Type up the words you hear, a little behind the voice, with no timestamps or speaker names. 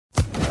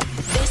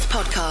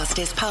podcast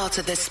is part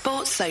of the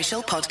Sports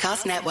Social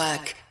Podcast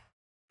Network.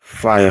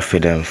 Fire for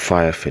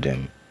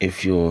them.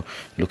 If you're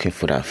looking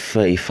for that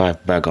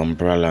 35 bag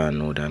umbrella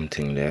and all damn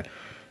thing there,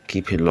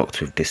 keep it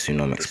locked with this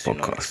Tsunomics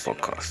podcast.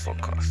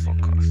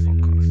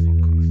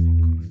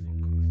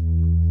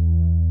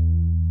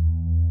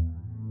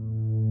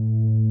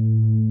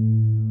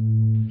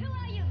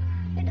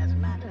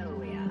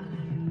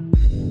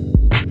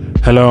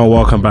 Hello and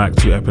welcome back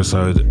to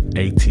episode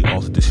 80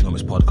 of the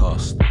Tsunomics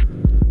podcast.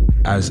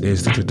 As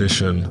is the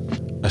tradition,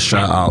 a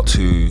shout out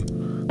to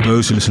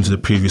those who listened to the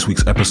previous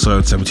week's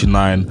episode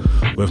 79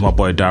 with my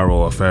boy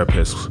Daryl, a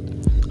therapist.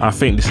 I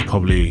think this is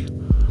probably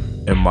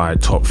in my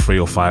top 3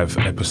 or 5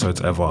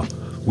 episodes ever.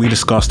 We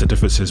discussed the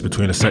differences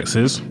between the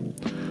sexes.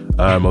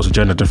 It was a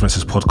gender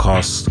differences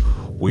podcast.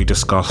 We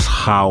discussed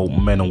how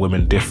men and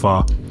women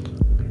differ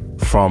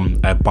from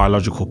a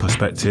biological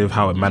perspective,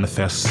 how it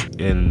manifests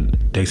in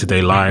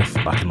day-to-day life,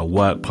 like in the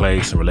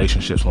workplace and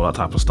relationships and all that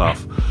type of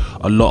stuff.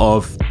 A lot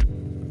of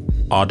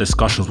our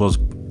discussions was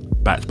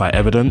backed by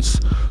evidence.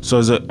 So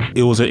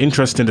it was an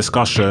interesting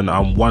discussion,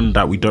 and one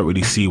that we don't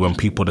really see when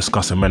people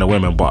discussing men and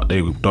women, but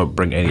they don't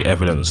bring any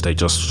evidence. They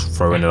just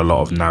throw in a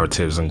lot of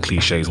narratives and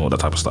cliches and all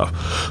that type of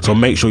stuff. So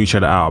make sure you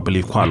check it out. I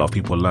believe quite a lot of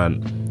people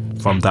learned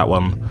from that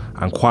one,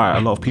 and quite a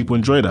lot of people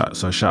enjoy that.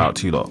 So shout out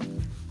to you lot.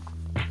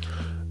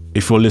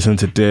 If you're listening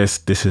to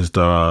this is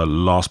the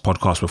last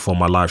podcast before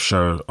my live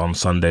show on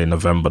Sunday,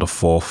 November the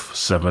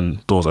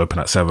 4th. Doors open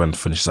at 7,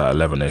 finishes at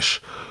 11ish.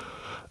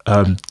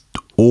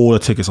 All the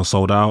tickets are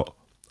sold out.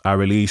 I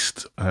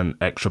released an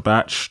extra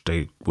batch.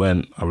 They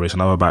went. I released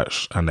another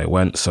batch and they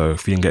went. So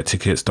if you can get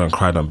tickets, don't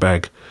cry, don't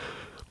beg.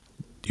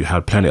 You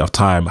had plenty of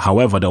time.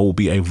 However, there will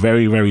be a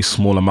very, very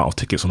small amount of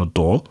tickets on the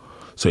door.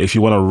 So if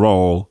you want to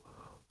roll,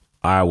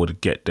 I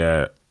would get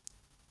there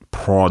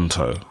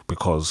pronto,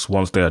 because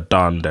once they're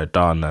done,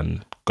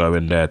 and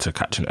going there to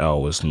catch an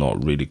L is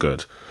not really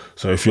good.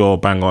 So if you're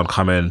bang on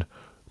coming,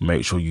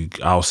 make sure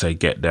I'll say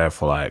get there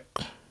for like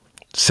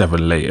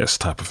 7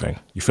 latest type of thing.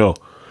 You feel?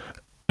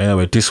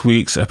 Anyway, this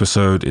week's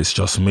episode is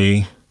just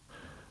me.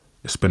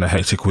 It's been a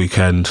hectic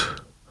weekend.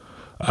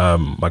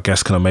 My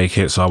guest couldn't make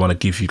it, so I want to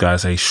give you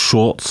guys a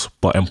short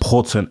but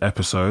important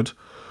episode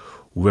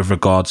with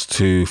regards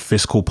to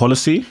fiscal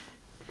policy.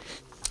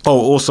 Oh,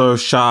 also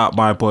shout out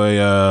my boy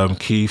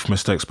Keith,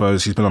 Mr.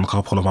 Exposed. He's been on a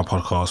couple of my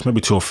podcasts,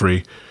 maybe 2 or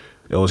 3.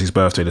 It was his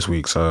birthday this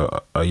week,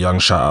 so a young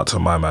shout out to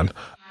my man.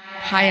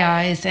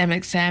 Hi, it's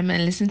MXM,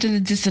 and listen to the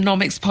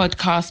Tsunomics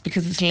podcast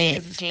because it's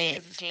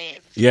lit.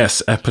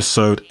 Yes,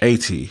 episode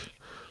 80.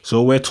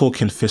 So we're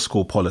talking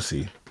fiscal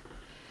policy.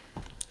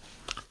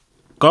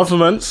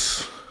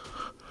 Governments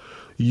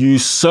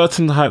use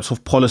certain types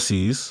of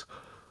policies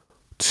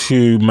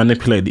to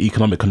manipulate the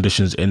economic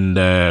conditions in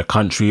their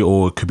country,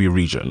 or it could be a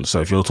region. So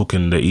if you're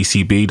talking the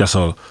ECB, that's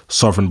a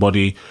sovereign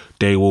body,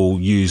 they will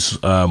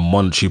use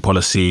monetary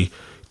policy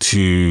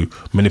to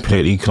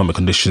manipulate the economic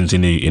conditions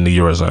in the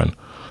Eurozone.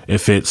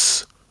 If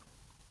it's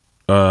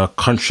a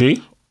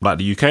country like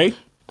the UK,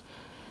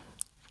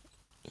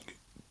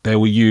 they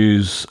will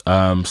use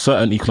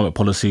certain economic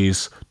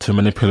policies to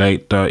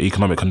manipulate the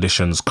economic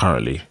conditions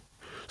currently.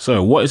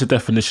 So what is the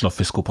definition of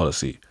fiscal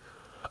policy?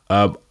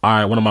 One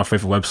of my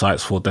favorite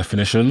websites for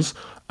definitions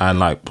and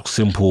like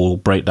simple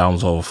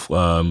breakdowns of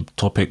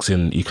topics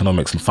in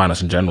economics and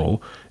finance in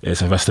general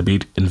is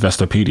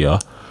Investopedia.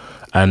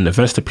 And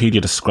Investopedia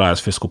describes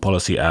fiscal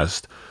policy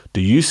as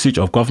the usage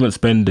of government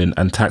spending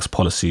and tax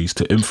policies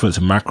to influence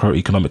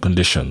macroeconomic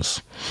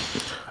conditions.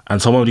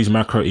 And some of these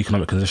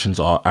macroeconomic conditions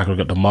are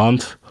aggregate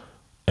demand,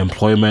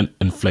 employment,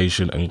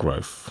 inflation, and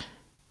growth.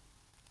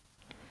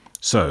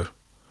 So,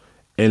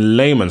 in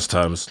layman's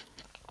terms,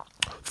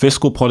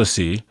 fiscal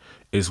policy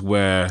is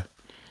where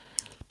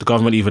the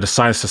government either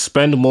decides to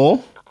spend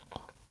more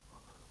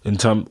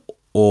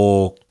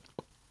or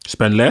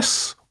spend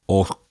less,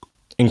 or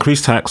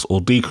increase tax or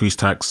decrease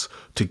tax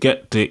to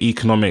get the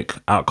economic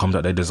outcome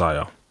that they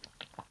desire.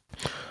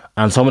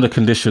 And some of the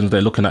conditions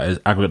they're looking at is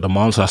aggregate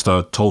demand, so that's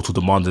the total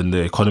demand in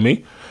the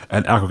economy.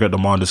 And aggregate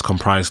demand is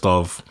comprised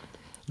of,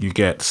 you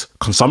get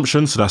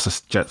consumption, so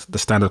that's the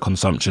standard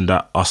consumption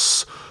that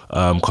us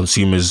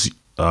consumers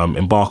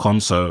embark on.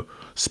 So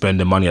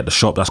spending money at the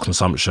shop, that's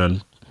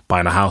consumption.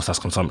 Buying a house, that's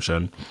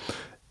consumption.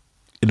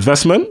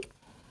 Investment,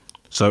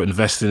 so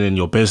investing in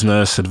your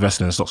business,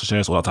 investing in stocks and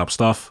shares, all that type of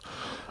stuff.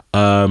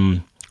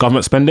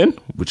 Government spending,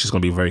 which is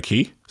going to be very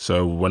key.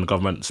 So when the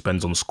government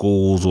spends on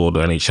schools or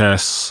the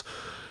NHS.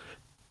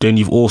 Then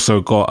you've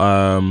also got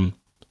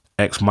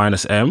X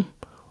minus M,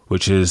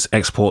 which is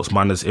exports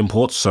minus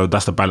imports. So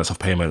that's the balance of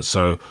payments.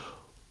 So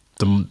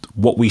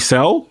what we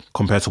sell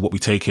compared to what we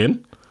take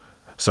in.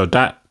 So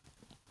that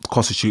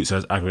constitutes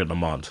as aggregate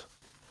demand.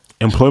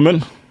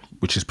 Employment,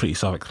 which is pretty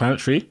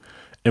self-explanatory.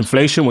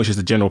 Inflation, which is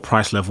the general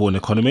price level in the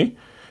economy.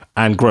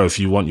 And growth,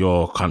 you want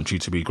your country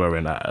to be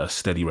growing at a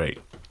steady rate,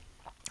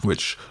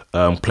 which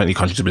plenty of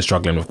countries have been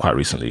struggling with quite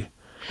recently.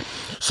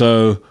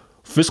 So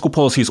fiscal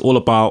policy is all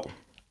about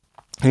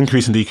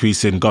increase and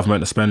decrease in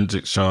government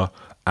expenditure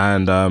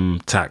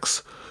and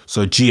tax.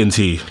 So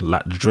G&T,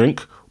 like the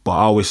drink, but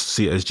I always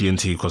see it as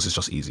G&T because it's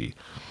just easy.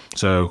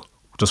 So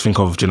just think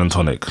of gin and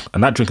tonic.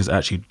 And that drink is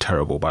actually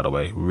terrible, by the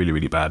way. Really,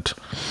 really bad.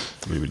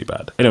 Really, really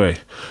bad. Anyway,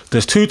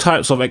 there's two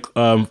types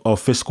of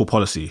fiscal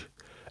policy: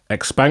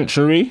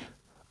 expansionary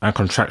and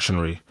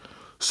contractionary.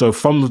 So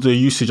from the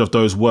usage of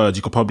those words,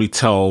 you could probably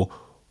tell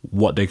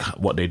what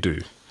they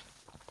do.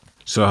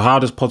 So how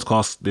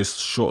this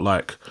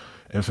short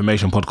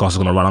information podcast is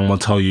going to run, I'm going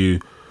to tell you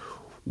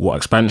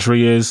what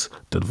expansionary is,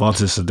 the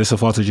advantages and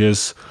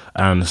disadvantages,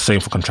 and same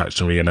for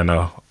contractionary, and then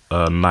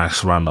a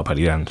nice roundup at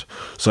the end.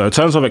 So in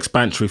terms of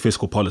expansionary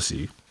fiscal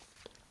policy,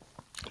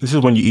 this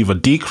is when you either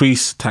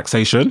decrease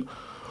taxation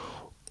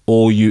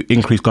or you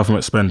increase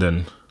government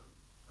spending.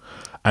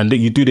 And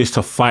you do this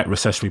to fight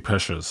recessionary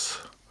pressures.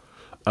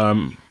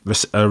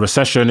 A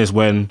recession is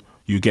when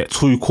you get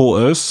 2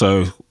 quarters,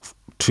 so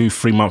 2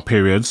 3-month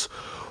periods,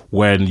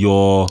 when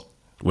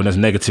there's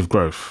negative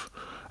growth.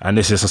 And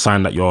this is a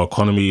sign that your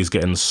economy is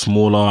getting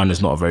smaller and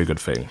it's not a very good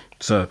thing.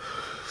 So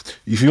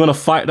if you want to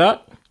fight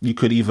that, you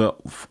could either,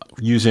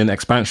 using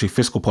expansionary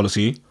fiscal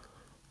policy,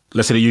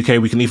 let's say the UK,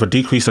 we can either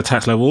decrease the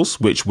tax levels,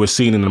 which we're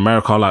seeing in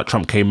America, like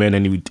Trump came in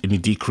and he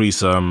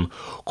decreased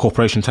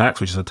corporation tax,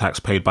 which is a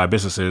tax paid by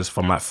businesses,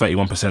 from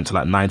 31% to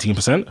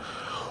 19%.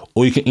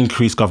 Or you can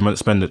increase government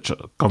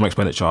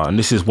expenditure. And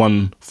this is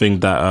one thing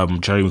that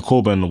Jeremy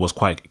Corbyn was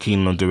quite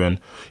keen on doing.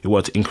 He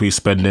wanted to increase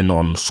spending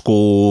on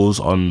schools,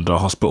 on the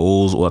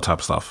hospitals, all that type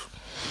of stuff.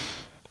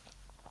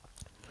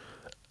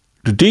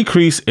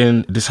 This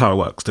is how it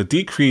works. The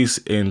decrease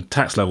in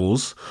tax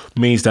levels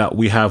means that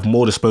we have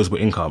more disposable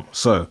income.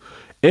 So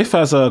if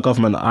as a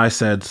government I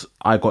said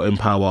I got in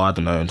power, I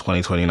don't know, in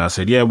 2020, and I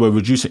said, yeah, we're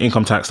reducing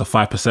income tax to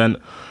 5% and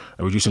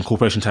reducing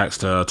corporation tax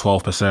to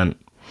 12%,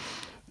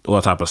 all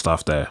that type of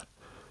stuff there.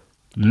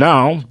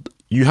 Now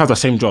you have the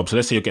same job. So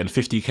let's say you're getting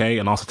 50k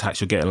and after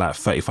tax you're getting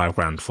 35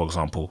 grand, for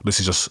example. I'm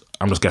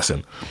just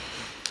guessing.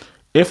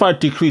 If I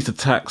decrease the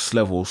tax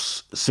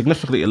levels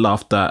significantly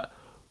enough that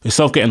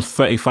instead of getting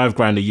 35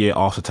 grand a year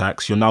after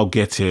tax, you're now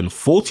getting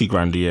 40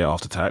 grand a year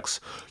after tax,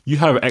 you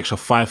have an extra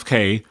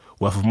 5k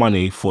worth of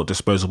money for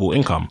disposable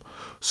income.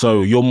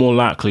 So you're more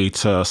likely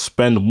to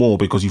spend more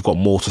because you've got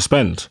more to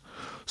spend.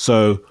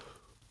 So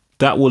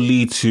that will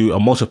lead to a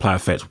multiplier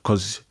effect,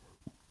 because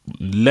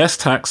less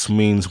tax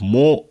means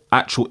more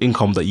actual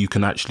income that you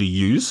can actually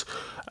use,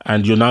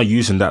 and you're now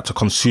using that to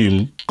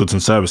consume goods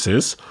and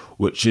services,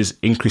 which is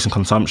increasing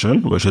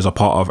consumption, which is a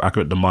part of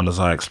aggregate demand, as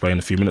I explained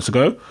a few minutes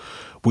ago,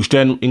 which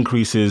then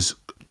increases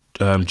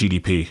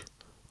GDP,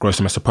 gross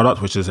domestic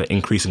product, which is an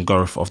increase in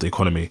growth of the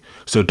economy.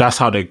 So that's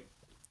how they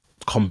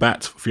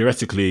combat,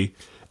 theoretically,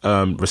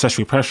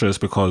 recessionary pressures,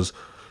 because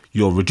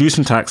you're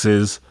reducing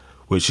taxes,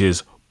 which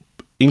is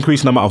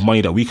increasing the amount of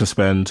money that we can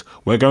spend.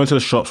 We're going to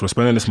the shops, we're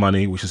spending this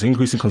money, which is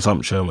increasing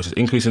consumption, which is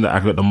increasing the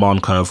aggregate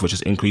demand curve, which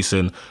is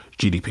increasing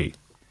GDP,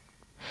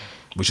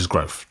 which is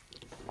growth.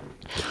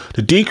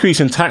 The decrease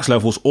in tax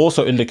levels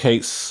also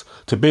indicates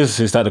to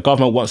businesses that the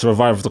government wants to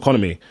revive the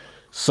economy.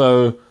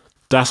 So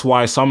that's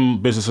why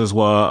some businesses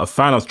were a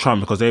fan of Trump,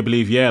 because they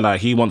believe,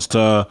 he wants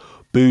to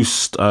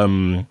boost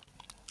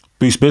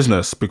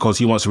business because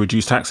he wants to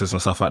reduce taxes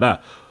and stuff like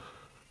that.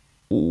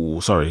 Oh,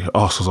 sorry.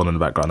 Arsenal's on in the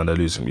background and they're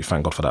losing me.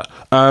 Thank God for that.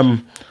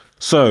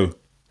 So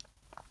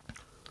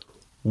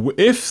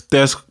if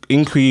there's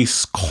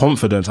increased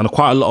confidence, and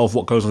quite a lot of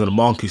what goes on in the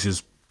markets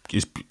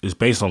is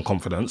based on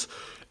confidence,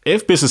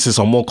 if businesses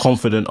are more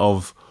confident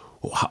of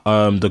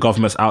the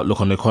government's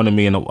outlook on the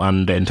economy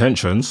and their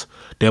intentions,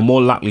 they're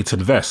more likely to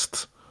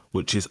invest,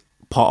 which is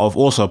part of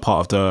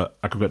the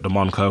aggregate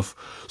demand curve.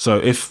 So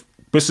if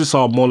businesses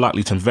are more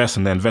likely to invest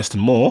and they're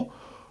investing more,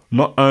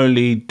 not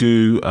only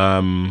do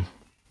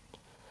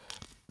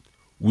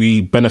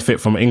we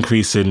benefit from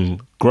increase in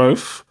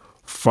growth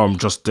from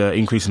just the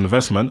increase in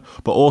investment,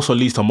 but also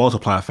leads to a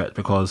multiplier effect,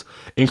 because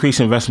increased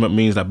investment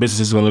means that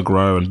businesses are going to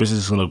grow, and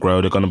businesses are going to grow,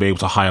 they're going to be able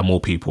to hire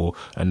more people,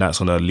 and that's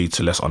going to lead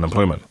to less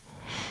unemployment.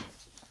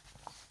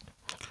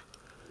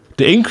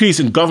 The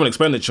increase in government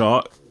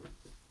expenditure,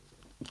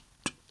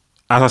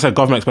 as I said,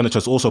 government expenditure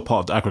is also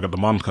part of the aggregate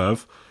demand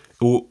curve.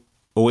 It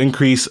will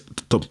increase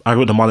the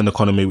aggregate demand in the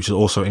economy, which will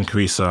also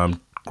increase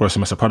gross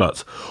domestic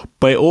product.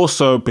 But it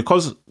also,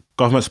 because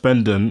government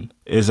spending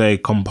is a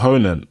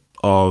component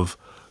of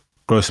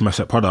gross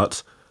domestic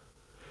product,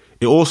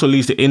 it also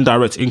leads to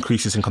indirect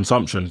increases in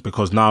consumption,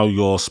 because now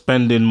you're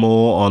spending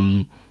more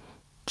on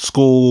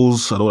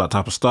schools and all that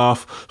type of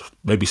stuff.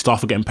 Maybe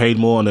staff are getting paid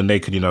more, and then they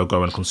can,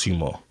 go and consume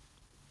more.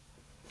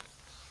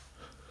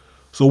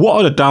 So what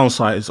are the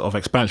downsides of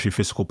expansionary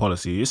fiscal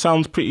policy? It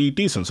sounds pretty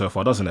decent so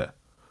far, doesn't it?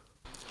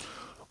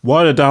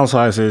 One of the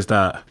downsides is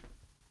that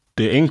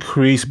the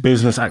increased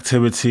business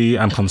activity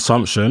and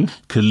consumption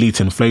could lead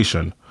to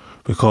inflation,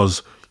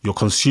 because you're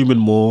consuming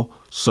more,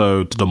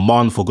 so the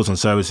demand for goods and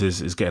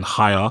services is getting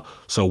higher.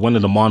 So when the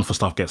demand for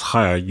stuff gets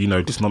higher,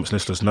 Dysonomics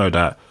listeners know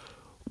that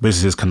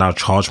businesses can now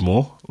charge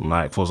more.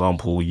 Like, for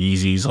example,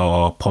 Yeezys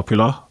are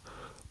popular.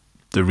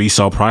 The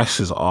resale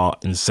prices are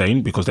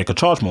insane because they could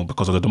charge more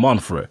because of the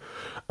demand for it.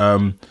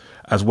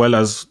 As well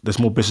as there's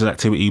more business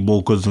activity,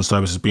 more goods and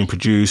services being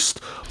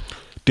produced.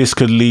 this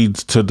could lead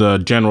to the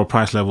general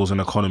price levels in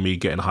the economy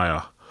getting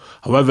higher.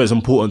 However, it's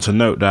important to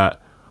note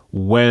that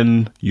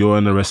when you're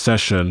in a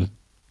recession,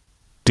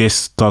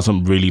 this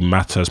doesn't really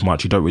matter as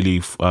much. You don't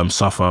really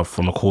suffer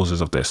from the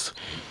causes of this.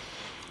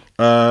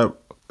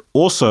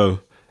 Also,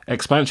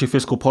 expansionary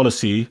fiscal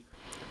policy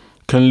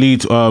can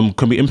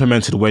be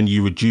implemented when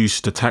you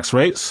reduce the tax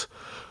rates.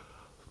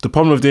 The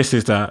problem with this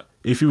is that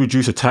if you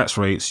reduce the tax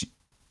rates,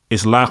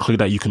 it's likely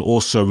that you can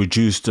also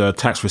reduce the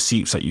tax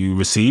receipts that you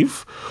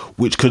receive,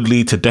 which could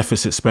lead to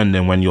deficit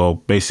spending when you're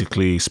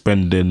basically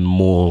spending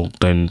more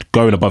than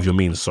going above your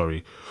means.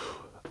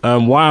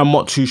 Why I'm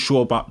not too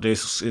sure about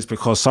this is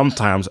because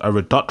sometimes a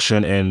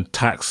reduction in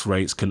tax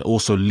rates can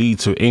also lead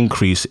to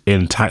increase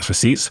in tax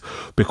receipts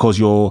because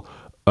you're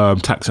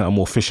taxing at a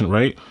more efficient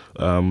rate.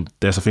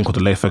 There's a thing called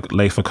the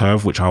Laffer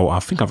curve, which I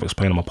think I've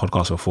explained on my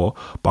podcast before,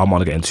 but I'm not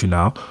going to get into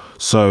now.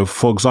 So,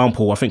 for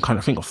example, I think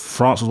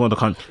France was one of the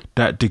countries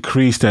that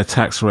decreased their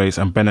tax rates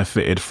and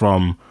benefited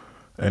from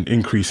an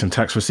increase in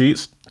tax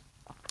receipts.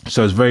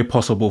 So it's very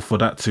possible for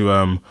that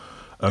to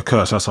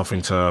occur. So that's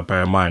something to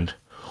bear in mind.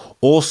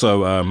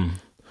 Also,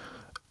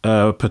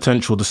 a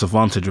potential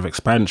disadvantage of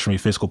expansionary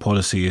fiscal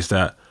policy is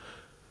that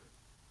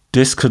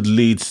this could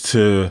lead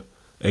to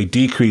a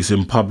decrease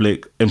in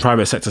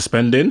private sector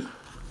spending,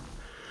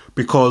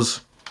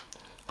 because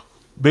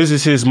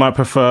investors might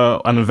prefer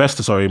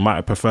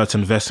to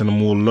invest in a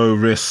more low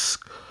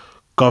risk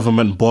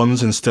government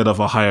bonds instead of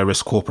a higher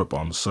risk corporate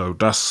bonds. So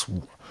that's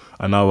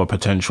another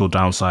potential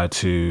downside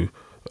to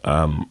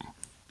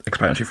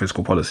expansionary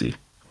fiscal policy.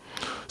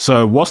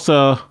 So what's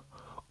the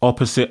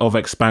opposite of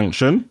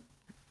expansion?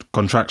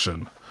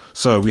 Contraction.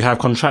 So we have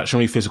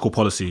contractionary fiscal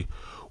policy,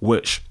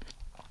 which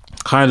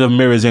kind of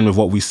mirrors in with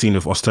what we've seen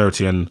with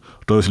austerity, and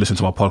those who listen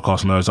to my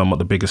podcast knows I'm not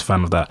the biggest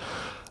fan of that.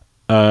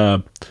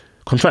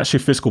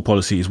 Contractionary fiscal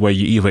policy is where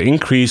you either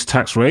increase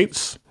tax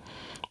rates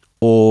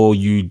or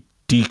you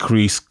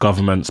decrease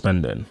government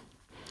spending.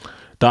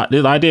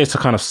 The idea is to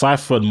kind of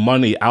siphon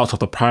money out of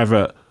the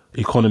private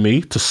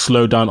economy to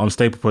slow down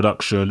unstable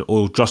production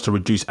or just to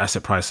reduce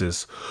asset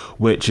prices,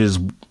 which is,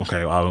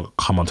 okay, I'll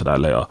come on to that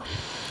later.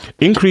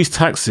 Increased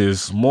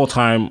taxes, more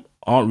time,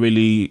 aren't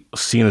really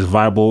seen as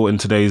viable in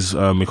today's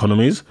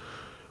economies.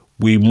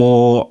 We're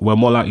more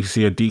likely to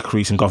see a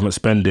decrease in government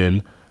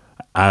spending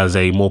as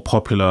a more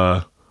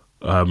popular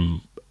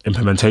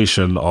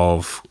implementation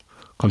of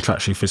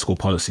contractionary fiscal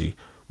policy,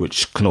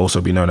 which can also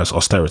be known as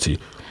austerity.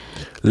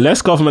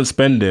 Less government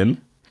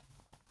spending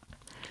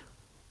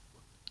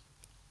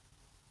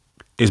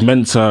is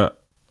meant to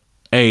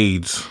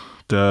aid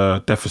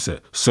the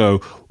deficit.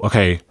 So,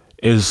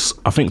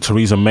 I think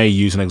Theresa May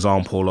used an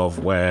example of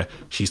where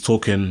she's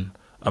talking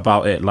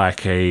about it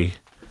like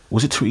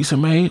was it Theresa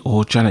May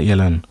or Janet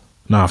Yellen?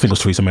 No, I think it was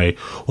Theresa May.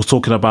 Was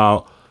talking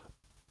about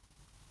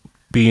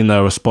being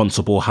a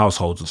responsible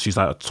household. She's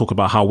like talking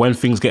about how when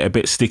things get a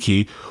bit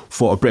sticky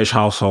for a British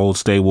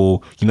households, they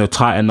will,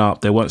 tighten up.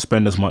 They won't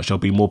spend as much. They'll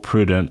be more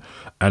prudent.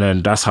 And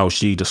then that's how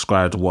she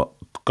described what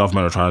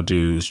government are trying to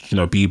do is,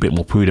 be a bit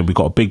more prudent. We've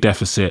got a big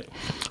deficit,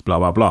 blah,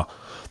 blah, blah.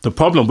 The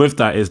problem with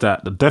that is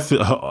that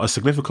a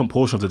significant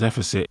portion of the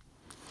deficit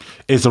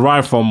is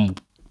derived from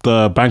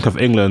the Bank of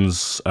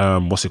England's,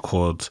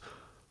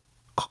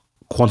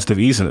 quantitative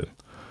easing.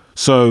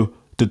 So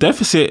the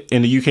deficit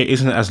in the UK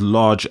isn't as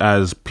large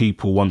as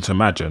people want to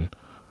imagine.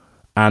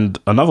 And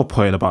another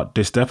point about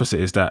this deficit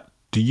is that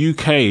the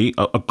UK,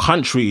 a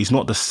country, is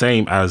not the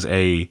same as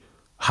a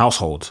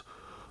household.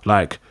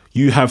 Like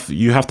you have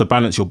to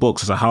balance your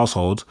books as a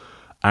household,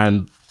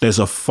 and there's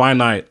a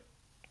finite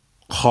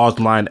hard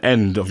line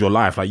end of your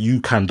life. Like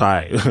you can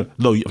die.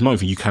 No, not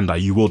even you can die,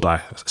 you will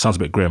die. It sounds a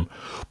bit grim.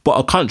 But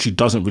a country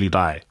doesn't really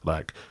die.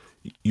 Like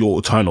you're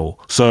eternal.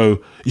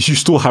 So you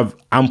still have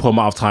ample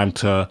amount of time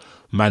to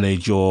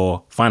manage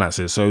your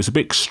finances. So it's a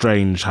bit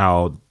strange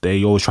how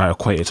they always try to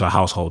equate it to a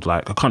household.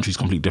 Like a country's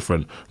completely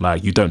different.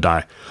 Like you don't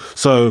die.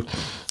 So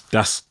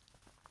that's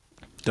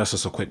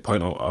just a quick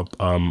point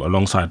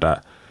alongside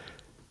that.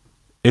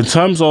 In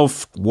terms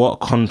of what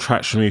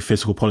contractionary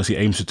fiscal policy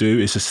aims to do,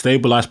 is to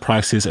stabilize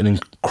prices and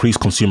increase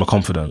consumer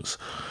confidence.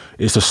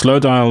 It's to slow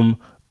down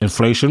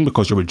inflation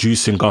because you're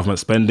reducing government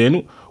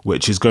spending,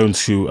 which is going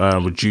to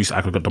reduce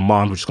aggregate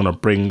demand, which is going to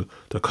bring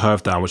the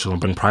curve down, which is going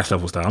to bring price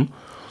levels down.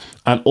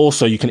 And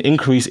also you can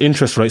increase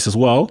interest rates as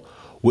well,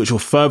 which will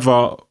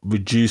further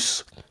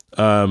reduce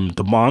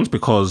demand,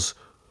 because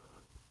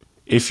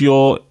if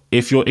you're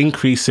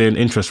increasing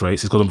interest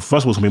rates, it's going to,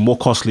 first of all, it's going to be more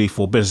costly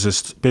for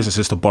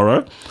businesses to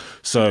borrow.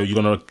 So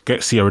you're going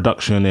to see a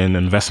reduction in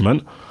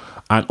investment.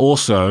 And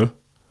also,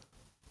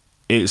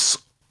 it's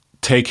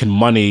taking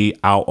money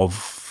out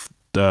of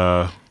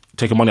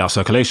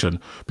circulation,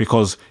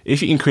 because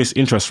if you increase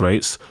interest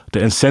rates,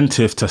 the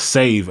incentive to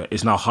save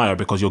is now higher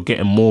because you're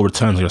getting more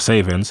returns on your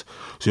savings.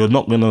 So you're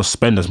not going to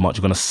spend as much,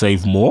 you're going to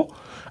save more.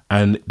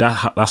 And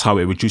that's how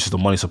it reduces the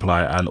money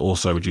supply and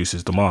also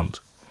reduces demand.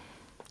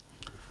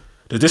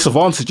 The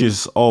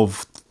disadvantages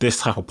of this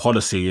type of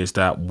policy is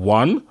that,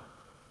 one,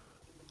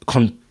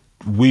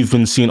 we've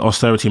been seeing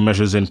austerity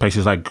measures in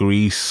places like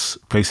Greece,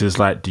 places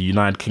like the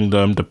United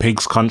Kingdom, the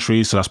PIGS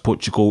countries, so that's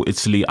Portugal,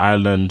 Italy,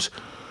 Ireland,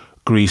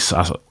 Greece,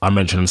 as I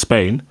mentioned, and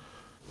Spain.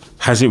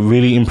 Has it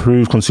really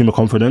improved consumer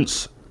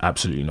confidence?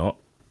 Absolutely not.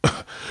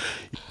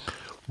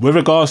 With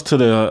regards to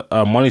the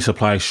money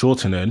supply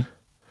shortening,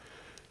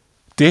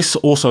 this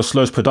also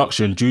slows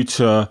production due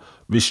to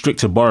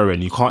restricted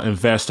borrowing. You can't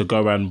invest to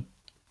go and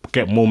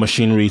get more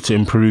machinery to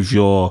improve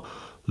your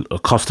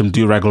custom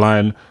durag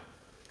line.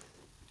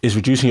 It's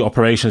reducing your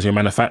operations, your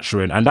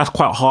manufacturing, and that's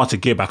quite hard to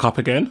get back up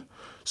again.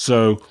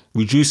 So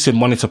reducing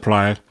money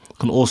supply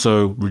can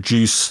also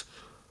reduce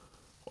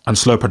and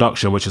slow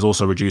production, which is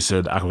also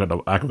reducing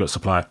aggregate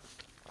supply.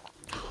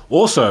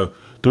 Also,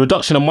 the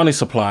reduction in money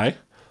supply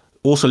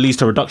also leads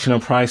to a reduction in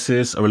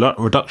prices, a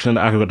reduction in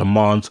aggregate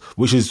demand,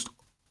 which is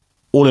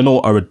all in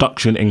all a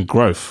reduction in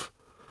growth.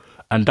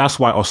 And that's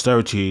why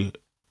austerity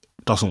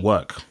doesn't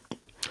work.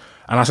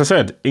 And as I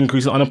said,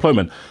 increasing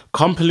unemployment.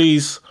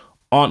 Companies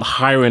aren't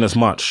hiring as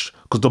much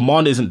because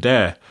demand isn't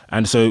there.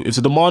 And so if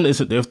the demand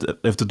isn't,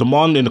 if the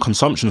demand in the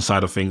consumption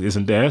side of things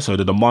isn't there, so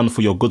the demand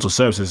for your goods or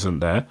services isn't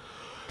there,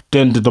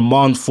 then the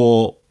demand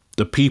for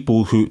the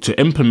people who to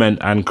implement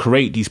and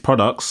create these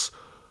products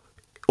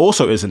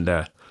also isn't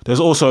there. There's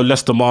also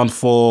less demand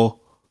for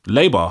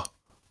labor.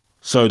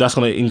 So that's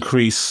going to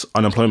increase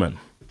unemployment,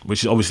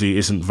 which obviously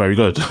isn't very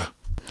good.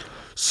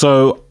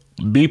 So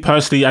me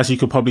personally, as you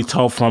could probably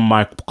tell from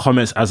my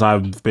comments as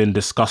I've been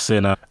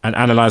discussing and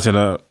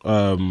analysing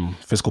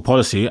fiscal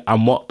policy,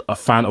 I'm not a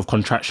fan of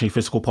contractionary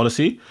fiscal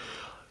policy.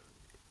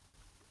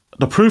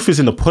 The proof is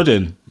in the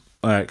pudding.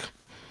 Like,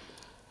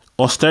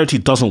 austerity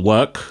doesn't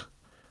work.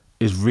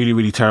 It's really,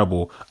 really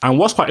terrible. And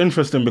what's quite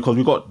interesting, because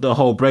we got the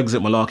whole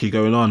Brexit malarkey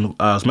going on.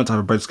 I was meant to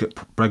have a Brexit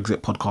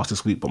podcast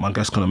this week, but my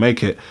guest couldn't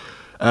make it.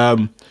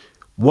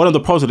 One of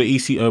the problems with the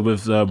EC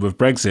with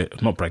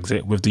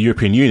the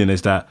European Union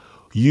is that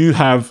you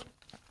have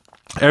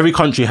every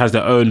country has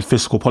their own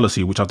fiscal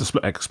policy, which I've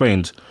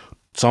explained.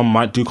 Some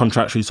might do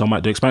contractionary, some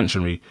might do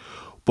expansionary.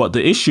 But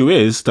the issue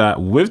is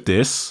that with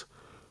this,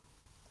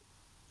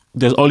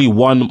 there's only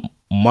one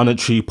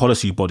monetary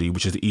policy body,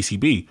 which is the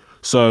ECB.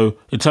 So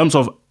in terms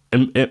of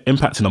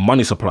impacting the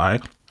money supply,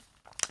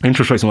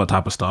 interest rates and that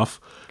type of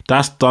stuff,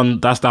 that's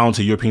down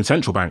to European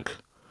Central Bank.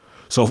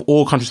 So if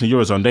all countries in the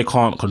Eurozone, they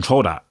can't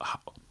control that,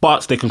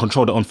 but they can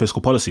control their own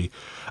fiscal policy.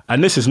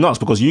 And this is nuts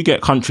because you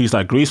get countries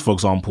like Greece, for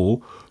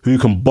example, who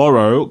can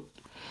borrow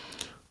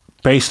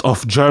based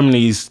off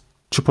Germany's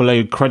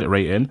AAA credit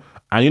rating.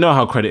 And you know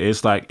how credit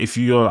is. Like, if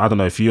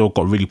you've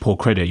got really poor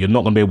credit, you're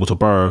not going to be able to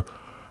borrow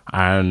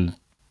and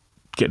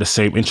get the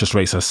same interest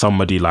rates as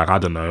somebody like, I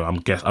don't know,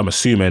 I'm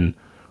assuming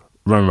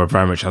Roman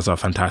Abramovich has a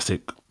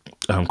fantastic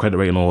credit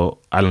rating, or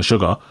Alan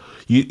Sugar.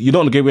 You're not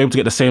going to be able to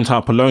get the same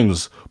type of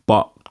loans,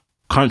 but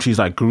countries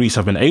like Greece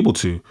have been able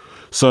to.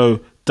 So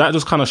that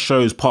just kind of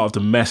shows part of the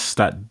mess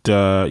that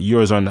the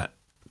Eurozone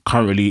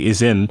currently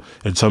is in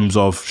terms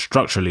of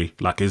structurally.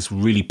 Like, it's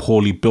really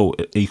poorly built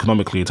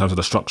economically in terms of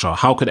the structure.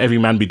 How could every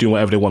man be doing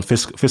whatever they want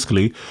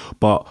fiscally,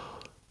 but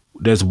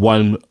there's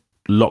one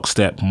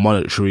lockstep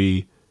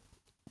monetary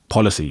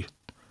policy?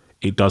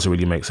 It doesn't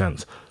really make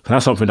sense. So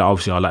that's something that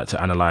obviously I'd like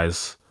to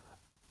analyse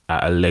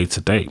at a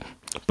later date.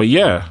 But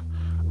yeah,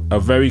 a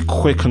very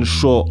quick and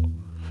short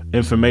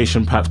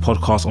information-packed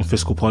podcast on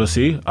fiscal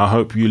policy. I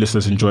hope you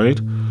listeners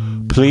enjoyed.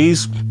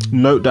 Please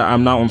note that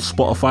I'm now on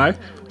Spotify.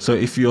 So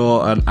if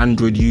you're an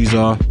Android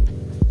user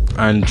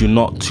and you're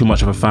not too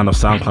much of a fan of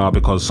SoundCloud,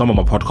 because some of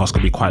my podcasts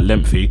can be quite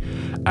lengthy,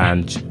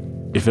 and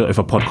if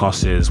a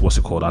podcast is,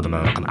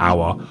 like an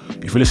hour,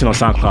 if you're listening on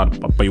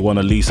SoundCloud but you want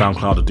to leave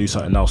SoundCloud or do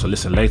something else or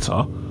listen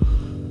later,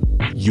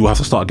 you have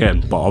to start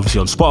again. But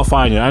obviously on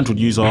Spotify, and you're an Android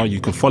user, you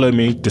can follow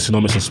me,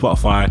 Dysonomics, on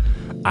Spotify,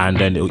 and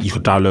then you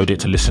could download it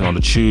to listen on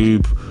the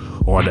tube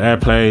or on the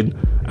airplane,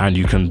 and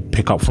you can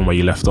pick up from where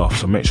you left off.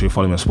 So make sure you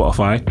follow me on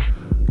Spotify.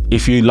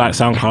 If you like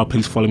SoundCloud,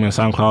 please follow me on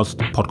SoundCloud.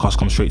 The podcast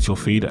comes straight to your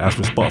feed, as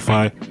with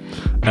Spotify.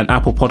 And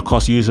Apple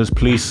Podcast users,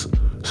 please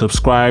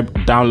subscribe,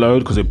 download,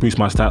 because it boosts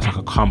my stats. I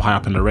can come high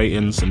up in the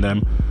ratings in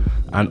them.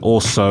 And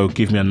also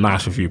give me a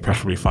nice review,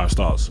 preferably 5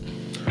 stars.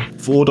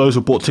 For all those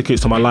who bought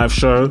tickets to my live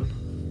show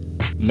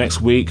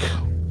next week,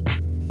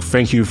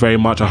 thank you very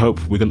much. I hope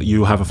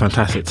you have a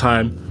fantastic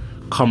time.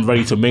 Come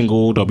ready to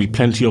mingle. There'll be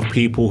plenty of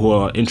people who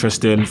are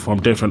interested from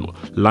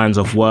different lines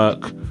of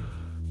work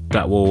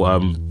that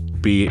will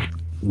be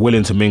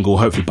willing to mingle,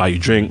 hopefully buy you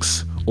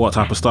drinks, all that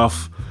type of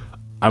stuff.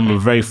 I'm a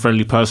very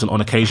friendly person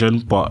on occasion,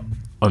 but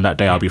on that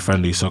day I'll be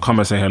friendly. So come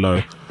and say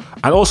hello.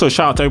 And also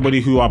shout out to everybody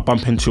who I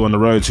bump into on the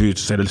road to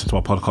say they listen to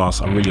my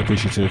podcast. I'm really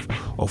appreciative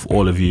of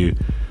all of you.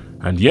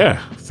 And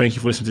yeah, thank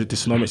you for listening to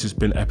Dysonomics. It's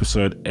been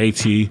episode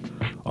 80.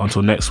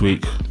 Until next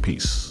week,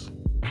 peace.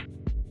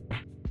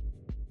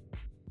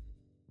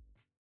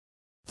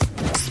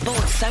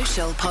 Sports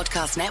Social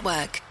Podcast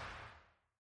Network.